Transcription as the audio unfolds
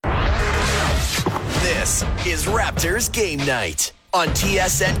This is Raptors Game Night on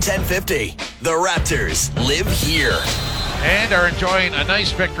TSN 1050. The Raptors live here. And are enjoying a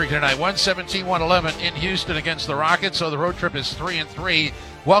nice victory tonight, 117-111 in Houston against the Rockets. So the road trip is 3-3.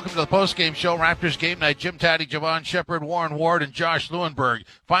 Welcome to the postgame show, Raptors Game Night. Jim Taddy, Javon Shepard, Warren Ward, and Josh Lewenberg.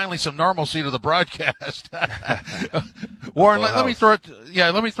 Finally, some normalcy to the broadcast. Warren, let me throw it.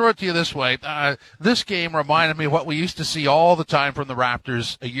 Let me throw it to you this way. This game reminded me of what we used to see all the time from the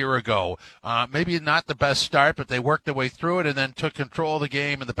Raptors a year ago. Maybe not the best start, but they worked their way through it and then took control of the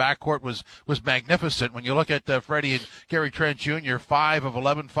game. And the backcourt was magnificent. When you look at Freddie and Gary Trent Jr., 5 of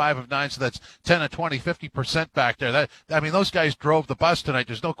 11, 5 of 9, so that's 10 of 20, 50% back there. Those guys drove the bus tonight.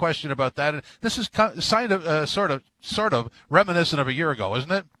 There's no question about that. And this is sort of reminiscent of a year ago, isn't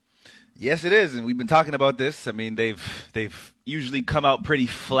it? Yes, it is, and we've been talking about this. I mean, they've usually come out pretty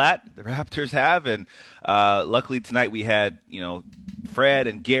flat. The Raptors have, and luckily tonight we had Fred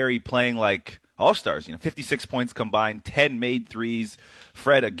and Gary playing like all-stars. 56 points combined, 10 made threes.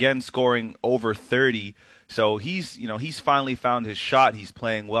 Fred again scoring over 30. So he's finally found his shot. He's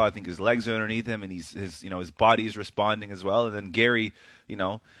playing well. I think his legs are underneath him, and his body is responding as well. And then Gary,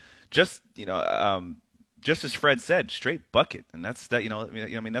 just as Fred said, straight bucket, and that's that.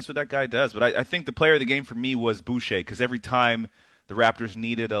 That's what that guy does. But I think the player of the game for me was Boucher, because every time the Raptors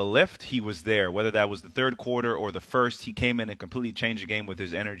needed a lift, he was there. Whether that was the third quarter or the first, he came in and completely changed the game with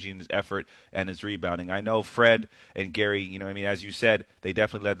his energy and his effort and his rebounding. I know Fred and Gary, as you said, they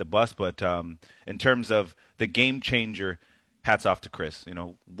definitely led the bus. But in terms of the game changer, hats off to Chris.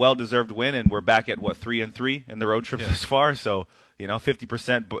 Well-deserved win, and we're back at 3-3 in the road trip this far. So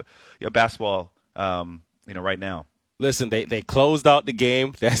 50% basketball. Right now. Listen, they closed out the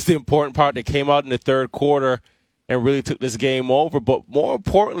game. That's the important part. They came out in the third quarter and really took this game over. But more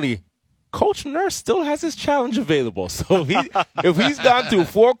importantly, Coach Nurse still has his challenge available. So if he's gone through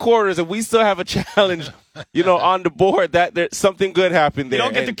 4 quarters and we still have a challenge, on the board, that there's something good happened there. You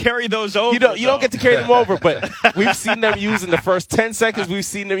don't get to carry those over. You don't get to carry them over. But we've seen them use in the first 10 seconds. We've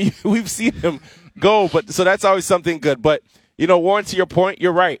seen them go. But so that's always something good. But Warren, to your point,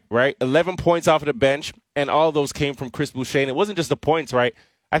 you're right? 11 points off of the bench, and all of those came from Chris Boucher. And it wasn't just the points, right?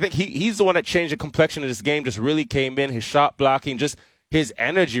 I think he's the one that changed the complexion of this game, just really came in, his shot blocking, just his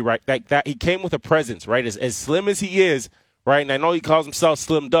energy, right? Like that, he came with a presence, right? As slim as he is, right? And I know he calls himself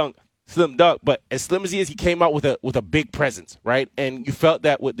Slim Dunk, but as slim as he is, he came out with a big presence, right? And you felt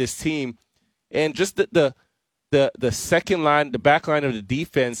that with this team. And just the second line, the back line of the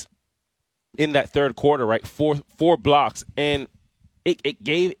defense, in that third quarter, right, four blocks, and it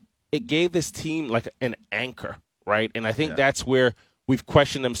gave this team like an anchor, right? And I think that's where we've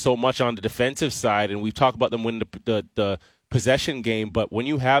questioned them so much on the defensive side, and we've talked about them winning the possession game. But when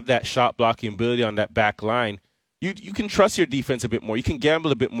you have that shot blocking ability on that back line, you can trust your defense a bit more. You can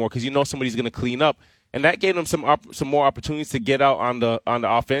gamble a bit more because somebody's going to clean up, and that gave them some more opportunities to get out on the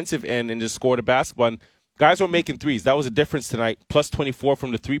offensive end and just score the basketball. And guys were making threes. That was a difference tonight, plus 24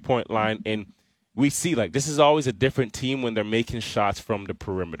 from the three-point line. And we see, this is always a different team when they're making shots from the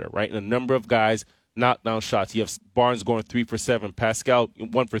perimeter, right? And a number of guys knock down shots. You have Barnes going 3 for 7, Pascal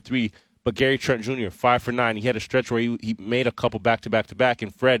 1 for 3, but Gary Trent Jr., 5 for 9. He had a stretch where he made a couple back-to-back-to-back,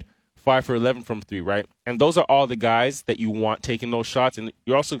 and Fred, 5 for 11 from 3, right? And those are all the guys that you want taking those shots, and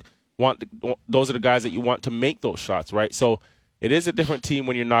you also those are the guys that you want to make those shots, right? So it is a different team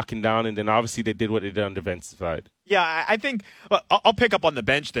when you're knocking down, and then obviously they did what they did on the defensive side. Yeah, I think I'll pick up on the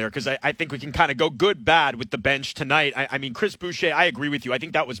bench there because I think we can kind of go good, bad with the bench tonight. I mean, Chris Boucher, I agree with you. I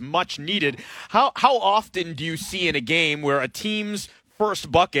think that was much needed. How often do you see in a game where a team's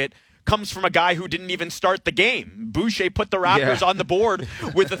first bucket comes from a guy who didn't even start the game? Boucher put the Raptors on the board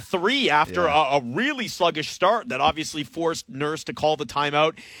with a 3 after a really sluggish start that obviously forced Nurse to call the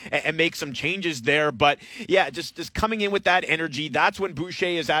timeout and make some changes there. But, just coming in with that energy, that's when Boucher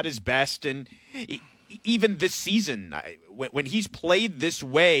is at his best. And even this season, when he's played this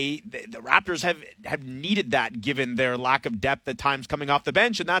way, the Raptors have needed that given their lack of depth at times coming off the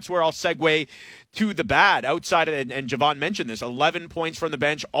bench. And that's where I'll segue to the bad. Outside of, and Javon mentioned this, 11 points from the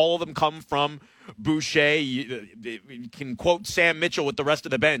bench. All of them come from Boucher. You can quote Sam Mitchell with the rest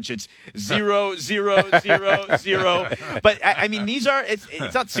of the bench. It's 0, 0, 0, 0. But, I mean,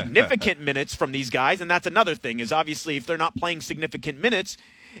 it's not significant minutes from these guys. And that's another thing is obviously if they're not playing significant minutes,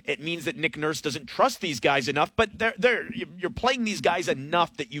 it means that Nick Nurse doesn't trust these guys enough, but you're playing these guys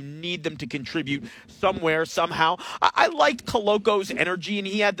enough that you need them to contribute somewhere, somehow. I liked Koloko's energy, and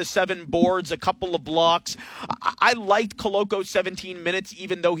he had the 7 boards, a couple of blocks. I liked Koloko's 17 minutes,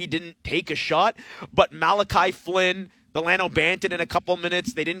 even though he didn't take a shot, but Malachi Flynn, Delano Banton in a couple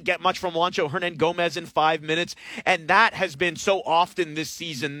minutes. They didn't get much from Juancho Hernan-Gomez in 5 minutes. And that has been so often this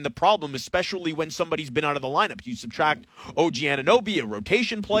season the problem, especially when somebody's been out of the lineup. You subtract OG Anunoby, a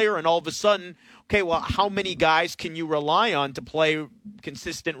rotation player, and all of a sudden, okay, well, how many guys can you rely on to play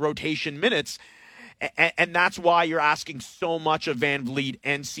consistent rotation minutes? And that's why you're asking so much of Van Vliet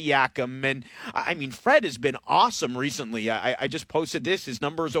and Siakam. And, I mean, Fred has been awesome recently. I just posted this. His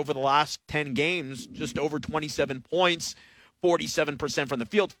numbers over the last 10 games, just over 27 points, 47% from the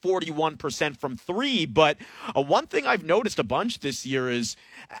field, 41% from three. But one thing I've noticed a bunch this year is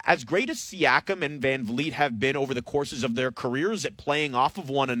as great as Siakam and Van Vliet have been over the courses of their careers at playing off of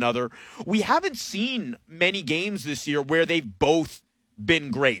one another, we haven't seen many games this year where they've both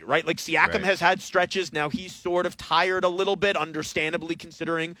been great, right? Like Siakam has had stretches. Now he's sort of tired a little bit, understandably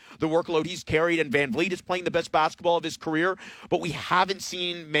considering the workload he's carried, and Van Vliet is playing the best basketball of his career, but we haven't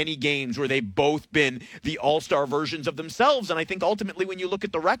seen many games where they've both been the all-star versions of themselves, and I think ultimately when you look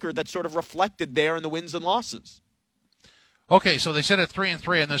at the record, that's sort of reflected there in the wins and losses. Okay, so they sit at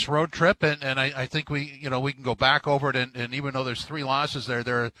 3-3 on this road trip, and I think we can go back over it, and even though there's 3 losses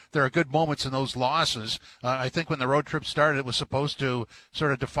there are good moments in those losses. I think when the road trip started, it was supposed to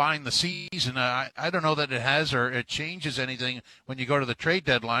sort of define the season. I don't know that it has or it changes anything when you go to the trade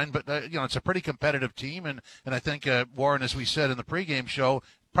deadline, but it's a pretty competitive team, and I think Warren, as we said in the pregame show,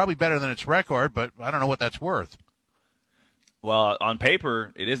 probably better than its record, but I don't know what that's worth. Well, on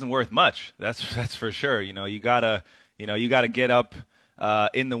paper, it isn't worth much. That's for sure. You gotta get up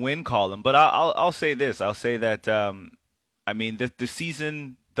in the win column. But I'll say this. I'll say that, the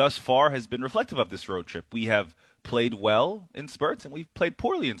season thus far has been reflective of this road trip. We have played well in spurts, and we've played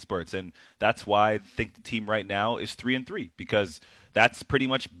poorly in spurts. And that's why I think the team right now is 3-3, because that's pretty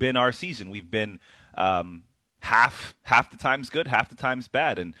much been our season. We've been half the times good, half the times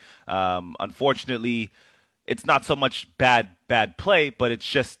bad. And unfortunately, it's not so much bad play, but it's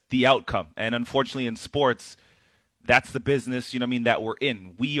just the outcome. And unfortunately in sports, that's the business, that we're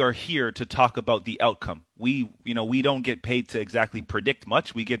in. We are here to talk about the outcome. We don't get paid to exactly predict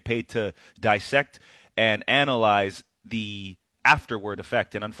much. We get paid to dissect and analyze the afterward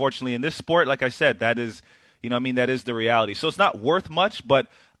effect. And unfortunately in this sport, like I said, that is, that is the reality. So it's not worth much, but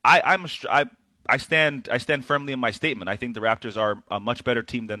I stand firmly in my statement. I think the Raptors are a much better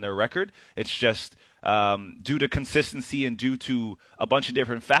team than their record. It's just due to consistency and due to a bunch of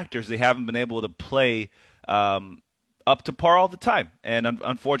different factors, they haven't been able to play up to par all the time, and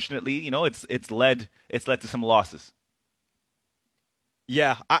unfortunately, it's led to some losses.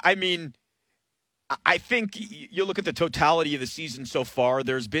 Yeah, I think you look at the totality of the season so far.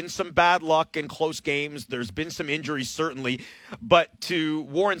 There's been some bad luck in close games. There's been some injuries, certainly. But to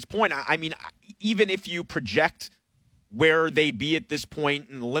Warren's point, even if you project where they'd be at this point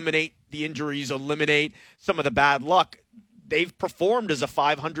and eliminate the injuries, eliminate some of the bad luck, they've performed as a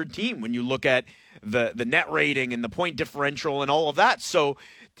 500 team when you look at the net rating and the point differential and all of that. So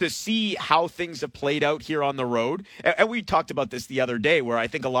to see how things have played out here on the road, and we talked about this the other day where I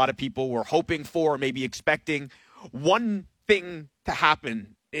think a lot of people were hoping for, maybe expecting one thing to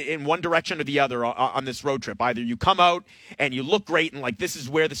happen in one direction or the other on this road trip. Either you come out and you look great and like this is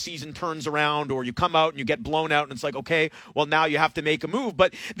where the season turns around, or you come out and you get blown out and it's like, okay, well now you have to make a move.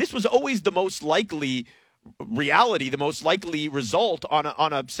 But this was always the most likely reality, the most likely result on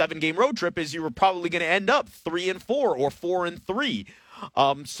a 7-game road trip is you were probably going to end up 3-4 or 4-3.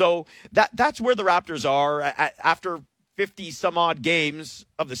 So that's where the Raptors are after 50 some odd games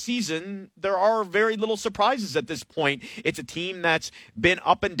of the season. There are very little surprises at this point. It's a team that's been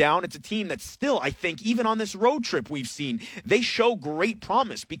up and down. It's a team that still, I think, even on this road trip we've seen, they show great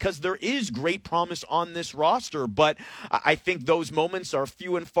promise because there is great promise on this roster. But I think those moments are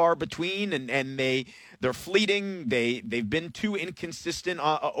few and far between, and they're fleeting. They've been too inconsistent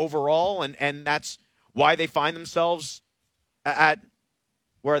overall, and that's why they find themselves at,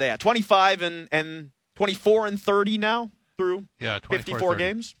 where are they at? 25 and 24-30 now through 54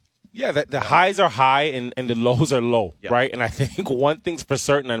 games. Yeah, the highs are high and the lows are low, right? And I think one thing's for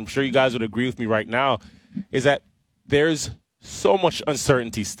certain, and I'm sure you guys would agree with me right now, is that there's so much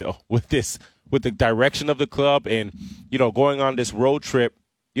uncertainty still with the direction of the club and, going on this road trip,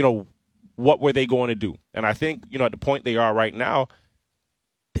 what were they going to do? And I think, at the point they are right now,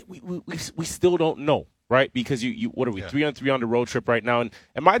 we still don't know. Right, because you what are we 3-3 on the road trip right now, and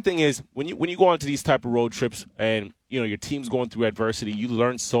my thing is when you go onto these type of road trips and your team's going through adversity, you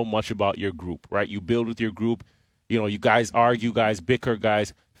learn so much about your group, right? You build with your group, you guys argue, guys bicker,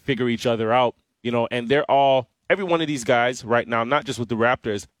 guys figure each other out, and every one of these guys right now, not just with the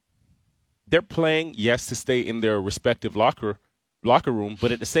Raptors, they're playing to stay in their respective locker room,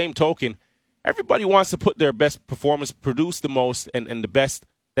 but at the same token, everybody wants to put their best performance, produce the most and the best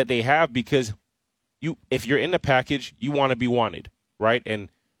that they have, because if you're in the package, you want to be wanted, right? And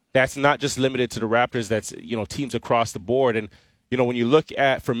that's not just limited to the Raptors. That's, teams across the board. And, when you look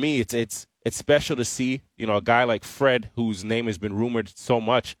at, for me, it's special to see, a guy like Fred, whose name has been rumored so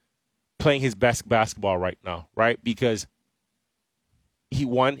much, playing his best basketball right now, right? Because he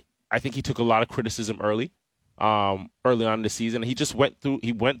won. I think he took a lot of criticism early on in the season. He just went through,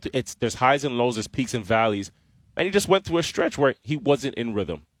 there's highs and lows, there's peaks and valleys. And he just went through a stretch where he wasn't in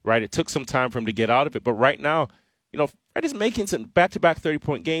rhythm, right? It took some time for him to get out of it. But right now, Fred is making some back-to-back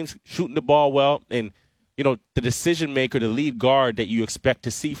 30-point games, shooting the ball well, and, the decision maker, the lead guard that you expect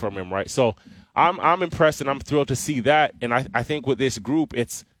to see from him, right? So I'm impressed, and I'm thrilled to see that. And I think with this group,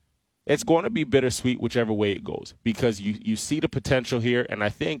 it's going to be bittersweet whichever way it goes, because you see the potential here. And I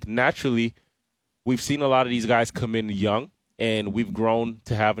think naturally we've seen a lot of these guys come in young, and we've grown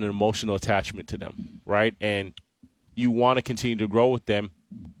to have an emotional attachment to them, right? And you want to continue to grow with them.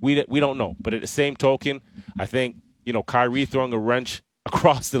 We don't know. But at the same token, I think, Kyrie throwing a wrench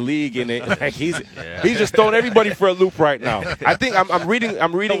across the league, and he's just throwing everybody for a loop right now. I think I'm reading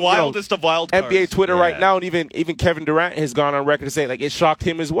the wildest of wild cards. NBA Twitter right now, and even Kevin Durant has gone on record to say it shocked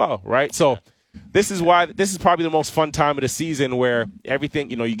him as well, right? So this is probably the most fun time of the season, where everything,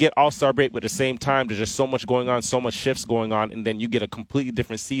 you get All-Star break, but at the same time there's just so much going on, so much shifts going on, and then you get a completely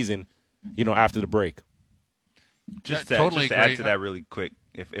different season, after the break. Just to add to that really quick,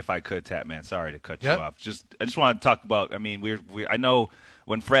 if I could, Tatman, sorry to cut you off. I just want to talk about, I know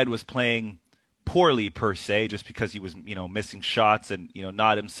when Fred was playing poorly per se, just because he was, missing shots and,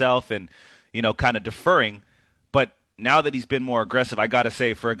 not himself and, kind of deferring. But now that he's been more aggressive, I got to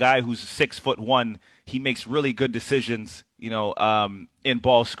say, for a guy who's 6'1", he makes really good decisions, in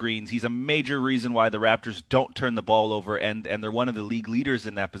ball screens. He's a major reason why the Raptors don't turn the ball over, and they're one of the league leaders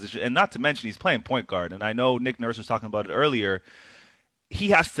in that position. And not to mention, he's playing point guard. And I know Nick Nurse was talking about it earlier.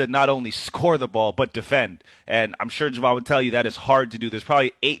 He has to not only score the ball, but defend. And I'm sure Javon would tell you that is hard to do. There's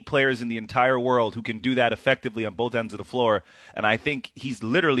probably 8 players in the entire world who can do that effectively on both ends of the floor. And I think he's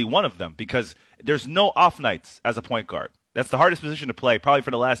literally one of them, because there's no off nights as a point guard. That's the hardest position to play, probably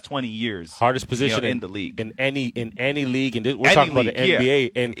for the last 20 years. Hardest position in the league, in any league, and we're talking about the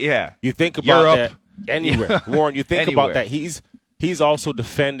NBA. And you think about Europe, that anywhere, Warren. You think about that. He's also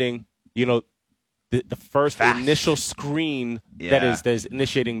defending, the first initial screen that is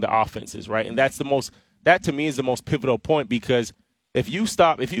initiating the offenses, right? And that to me is the most pivotal point, because if you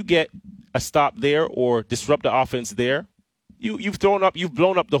get a stop there or disrupt the offense there, you've blown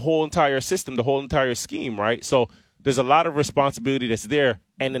up the whole entire system, the whole entire scheme, right? So there's a lot of responsibility that's there,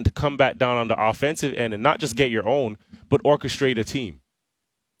 and then to come back down on the offensive end and not just get your own, but orchestrate a team.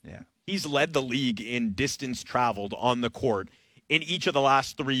 Yeah. He's led the league in distance traveled on the court in each of the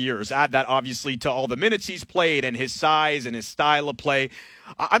last 3 years. Add that, obviously, to all the minutes he's played and his size and his style of play.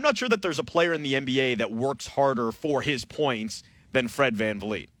 I'm not sure that there's a player in the NBA that works harder for his points than Fred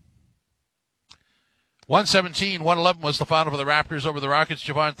VanVleet. 117-111 was the final for the Raptors over the Rockets.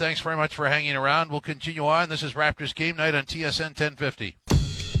 Javon, thanks very much for hanging around. We'll continue on. This is Raptors Game Night on TSN 1050.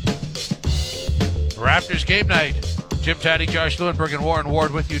 Raptors Game Night. Jim Taddy, Josh Lewinberg, and Warren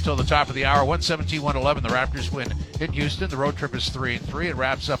Ward with you till the top of the hour. 117-111. The Raptors win in Houston. The road trip is 3-3. It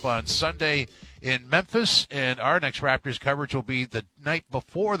wraps up on Sunday in Memphis, and our next Raptors coverage will be the night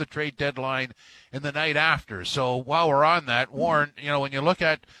before the trade deadline and the night after. So while we're on that, Warren, when you look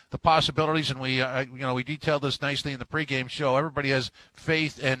at the possibilities, and we detailed this nicely in the pregame show, everybody has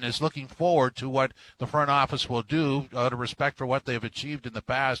faith and is looking forward to what the front office will do out of respect for what they've achieved in the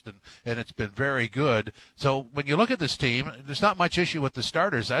past, and it's been very good. So when you look at this team, there's not much issue with the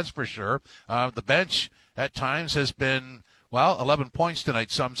starters, that's for sure. The bench at times has been, 11 points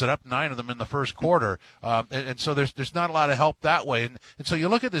tonight sums it up, 9 of them in the first quarter. And so there's not a lot of help that way. And so you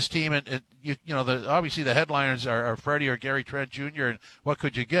look at this team, and obviously the headliners are Freddie or Gary Trent Jr., and what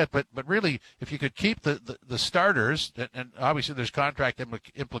could you get? But really, if you could keep the starters, and obviously there's contract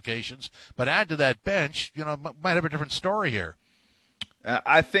implications, but add to that bench, might have a different story here.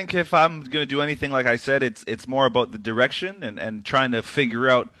 I think if I'm going to do anything, like I said, it's more about the direction and trying to figure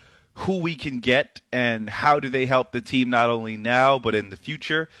out who we can get and how do they help the team not only now but in the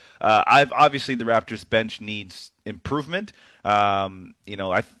future. Obviously the Raptors bench needs improvement. I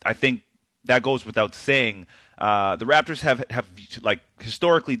think that goes without saying. The Raptors have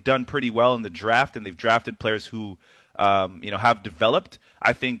historically done pretty well in the draft, and they've drafted players who have developed.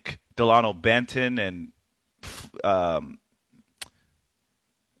 I think Delano Banton and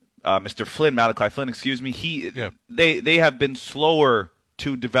Mr. Flynn, Malachi Flynn, excuse me. They have been slower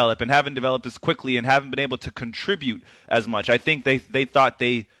to develop and haven't developed as quickly and haven't been able to contribute as much. I think they thought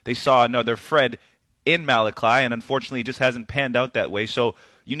they saw another Fred in Malachi, and unfortunately it just hasn't panned out that way. So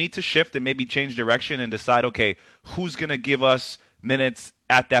you need to shift and maybe change direction and decide, okay, who's going to give us minutes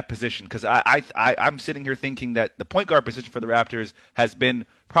at that position? Because I'm sitting here thinking that the point guard position for the Raptors has been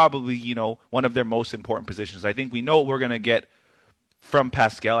probably, one of their most important positions. I think we know what we're going to get from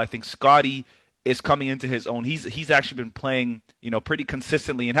Pascal. I think Scotty is coming into his own. He's actually been playing, pretty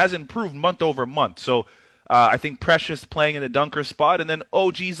consistently and has improved month over month. So I think Precious playing in the dunker spot, and then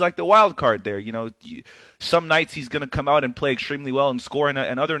OG's like the wild card there. Some nights he's going to come out and play extremely well and score,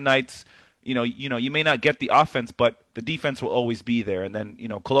 and other nights, you may not get the offense, but the defense will always be there. And then,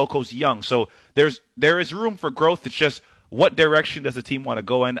 Koloko's young, so there is room for growth. It's just what direction does the team want to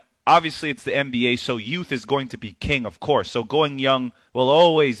go in? Obviously, it's the NBA, so youth is going to be king, of course. So going young will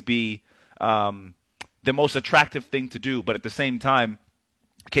always be the most attractive thing to do. But at the same time,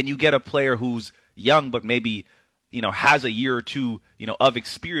 can you get a player who's young but maybe has a year or two of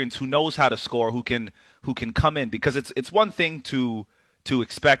experience, who knows how to score, who can come in? Because it's one thing to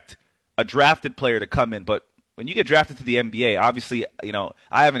expect a drafted player to come in, but when you get drafted to the NBA, obviously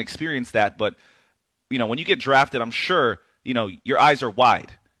I haven't experienced that, but when you get drafted, I'm sure your eyes are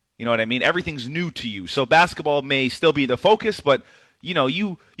wide. You know what I mean? Everything's new to you. So basketball may still be the focus, but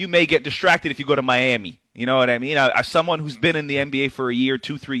you may get distracted if you go to Miami. You know what I mean? As someone who's been in the NBA for a year,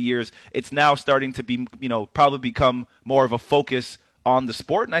 2-3 years, it's now starting to be, probably become more of a focus on the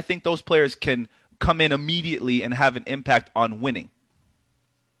sport. And I think those players can come in immediately and have an impact on winning.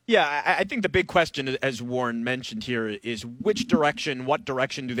 Yeah, I think the big question, as Warren mentioned here, is what direction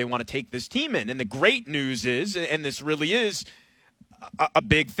do they want to take this team in? And the great news is, and this really is a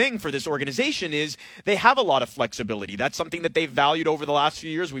big thing for this organization, is they have a lot of flexibility. That's something that they've valued over the last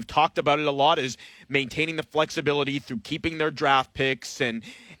few years. We've talked about it a lot, is maintaining the flexibility through keeping their draft picks and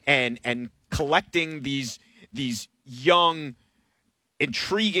collecting these young,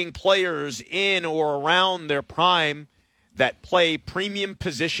 intriguing players in or around their prime that play premium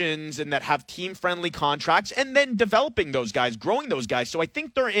positions and that have team-friendly contracts, and then developing those guys, growing those guys. So I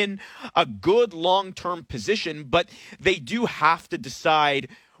think they're in a good long-term position, but they do have to decide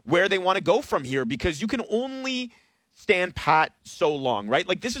where they want to go from here, because you can only stand pat so long, right?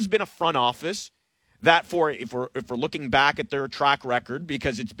 Like, this has been a front office that, if we're looking back at their track record,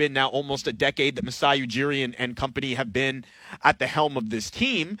 because it's been now almost a decade that Masai Ujiri and company have been at the helm of this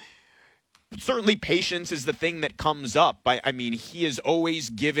team, certainly patience is the thing that comes up. I mean, he has always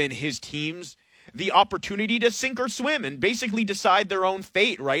given his teams the opportunity to sink or swim and basically decide their own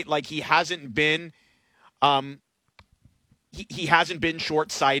fate, right? Like, he hasn't been he hasn't been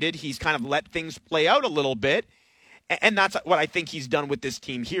short-sighted. He's kind of let things play out a little bit. And that's what I think he's done with this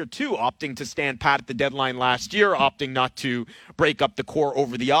team here, too, opting to stand pat at the deadline last year, opting not to break up the core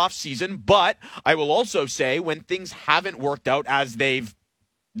over the offseason. But I will also say, when things haven't worked out as they've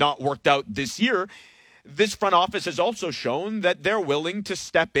not worked out this year, this front office has also shown that they're willing to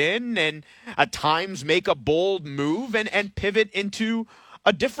step in and at times make a bold move and pivot into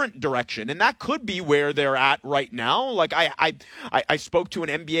a different direction. And that could be where they're at right now. Like, I spoke to an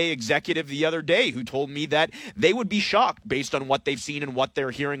NBA executive the other day who told me that they would be shocked, based on what they've seen and what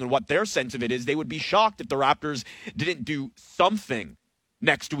they're hearing and what their sense of it is, they would be shocked if the Raptors didn't do something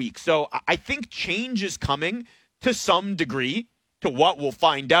next week. So I think change is coming to some degree. To what we'll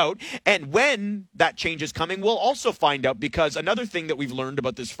find out. And when that change is coming, we'll also find out, because another thing that we've learned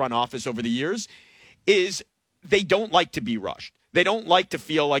about this front office over the years is they don't like to be rushed. They don't like to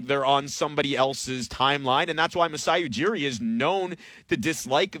feel like they're on somebody else's timeline, and that's why Masai Ujiri is known to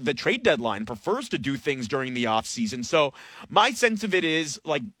dislike the trade deadline, prefers to do things during the offseason. So my sense of it is,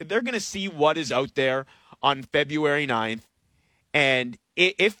 like, they're going to see what is out there on February 9th, and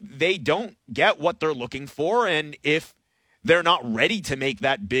if they don't get what they're looking for, and if they're not ready to make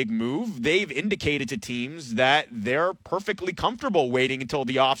that big move, they've indicated to teams that they're perfectly comfortable waiting until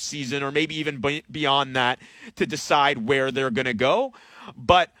the offseason, or maybe even beyond that, to decide where they're going to go.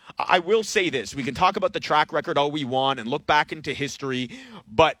 But I will say this. We can talk about the track record all we want and look back into history,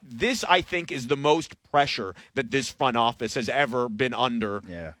 but this, I think, is the most pressure that this front office has ever been under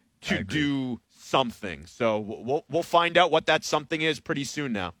to do something. So we'll find out what that something is pretty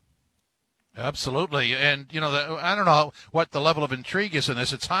soon now. Absolutely. And, I don't know what the level of intrigue is in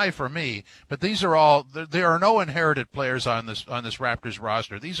this. It's high for me, but these are all, there are no inherited players on this Raptors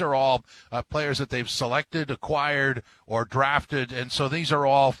roster. These are all players that they've selected, acquired, or drafted. And so these are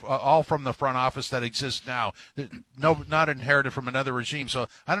all from the front office that exists now. No, not inherited from another regime. So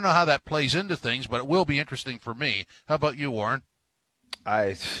I don't know how that plays into things, but it will be interesting for me. How about you, Warren?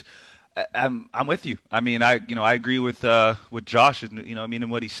 I'm with you. I mean, I agree with Josh.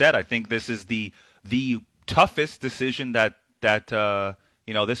 And what he said. I think this is the toughest decision that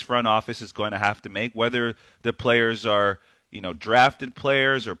this front office is going to have to make. Whether the players are drafted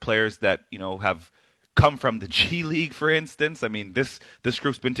players or players that have come from the G League, for instance. I mean, this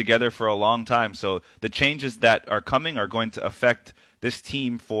group's been together for a long time, so the changes that are coming are going to affect this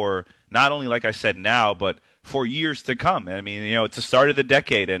team for not only, like I said, now, but for years to come. I mean, it's the start of the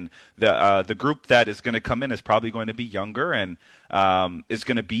decade, and the group that is going to come in is probably going to be younger and is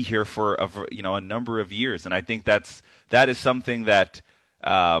going to be here for a number of years. And I think that is something that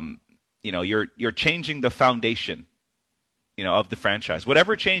you're changing the foundation of the franchise.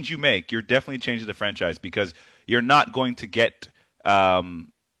 Whatever change you make, you're definitely changing the franchise, because you're not going to get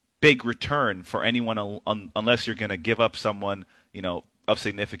big return for anyone unless you're going to give up someone of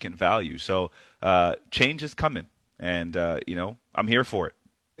significant value. So change is coming, and I'm here for it.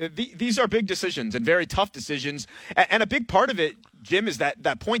 These are big decisions and very tough decisions. And a big part of it, Jim, is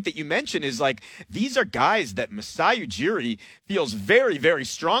that point that you mentioned is like, these are guys that Masai Ujiri feels very, very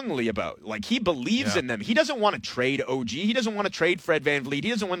strongly about. Like, he believes in them. He doesn't want to trade OG. He doesn't want to trade Fred VanVleet.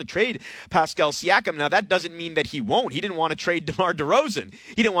 He doesn't want to trade Pascal Siakam. Now, that doesn't mean that he won't. He didn't want to trade DeMar DeRozan.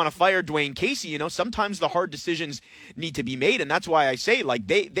 He didn't want to fire Dwayne Casey. Sometimes the hard decisions need to be made. And that's why I say, like,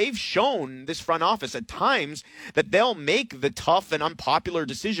 they've shown, this front office at times, that they'll make the tough and unpopular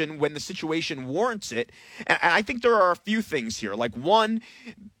decision when the situation warrants it. And I think there are a few things here. Like, one,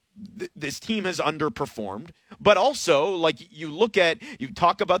 this team has underperformed, but also, like, you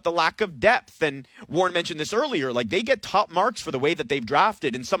talk about the lack of depth, and Warren mentioned this earlier, like, they get top marks for the way that they've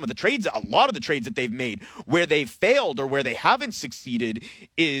drafted, and some of the trades, a lot of the trades that they've made, where they've failed or where they haven't succeeded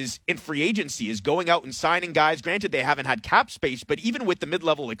is in free agency, is going out and signing guys. Granted, they haven't had cap space, but even with the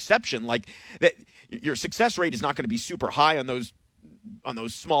mid-level exception, like, that, your success rate is not going to be super high on those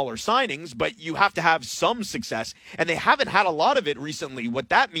smaller signings, but you have to have some success, and they haven't had a lot of it recently. What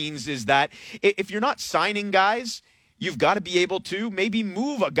that means is that if you're not signing guys, you've got to be able to maybe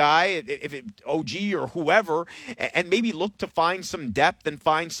move a guy, if it OG or whoever, and maybe look to find some depth and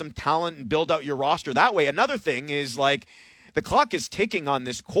find some talent and build out your roster that way. Another thing is, like, the clock is ticking on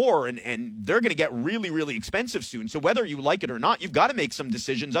this core, and they're going to get really, really expensive soon. So whether you like it or not, you've got to make some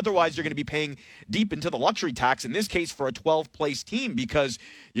decisions. Otherwise, you're going to be paying deep into the luxury tax, in this case for a 12th-place team, because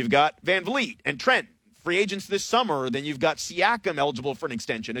you've got VanVleet and Trent, free agents this summer. Then you've got Siakam eligible for an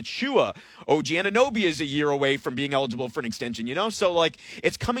extension. Achua, OG Anunoby is a year away from being eligible for an extension, So, like,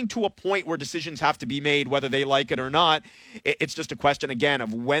 it's coming to a point where decisions have to be made, whether they like it or not. It's just a question, again,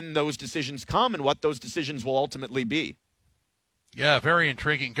 of when those decisions come and what those decisions will ultimately be. Yeah, very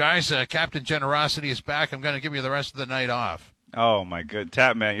intriguing. Guys, Captain Generosity is back. I'm going to give you the rest of the night off. Oh, my good.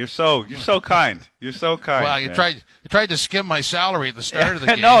 Tap, man, you're so kind. You're so kind. Well, you tried to skim my salary at the start of the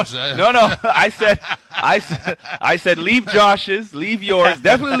game. No. I said leave Josh's, leave yours,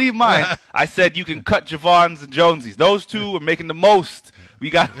 definitely leave mine. I said you can cut Javon's and Jonesy's. Those two are making the most. We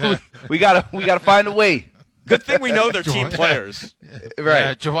got to find a way. Good thing we know they're team players.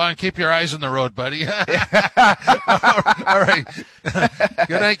 Right. Javon, keep your eyes on the road, buddy. All right.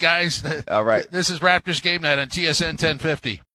 Good night, guys. All right. This is Raptors Game Night on TSN 1050.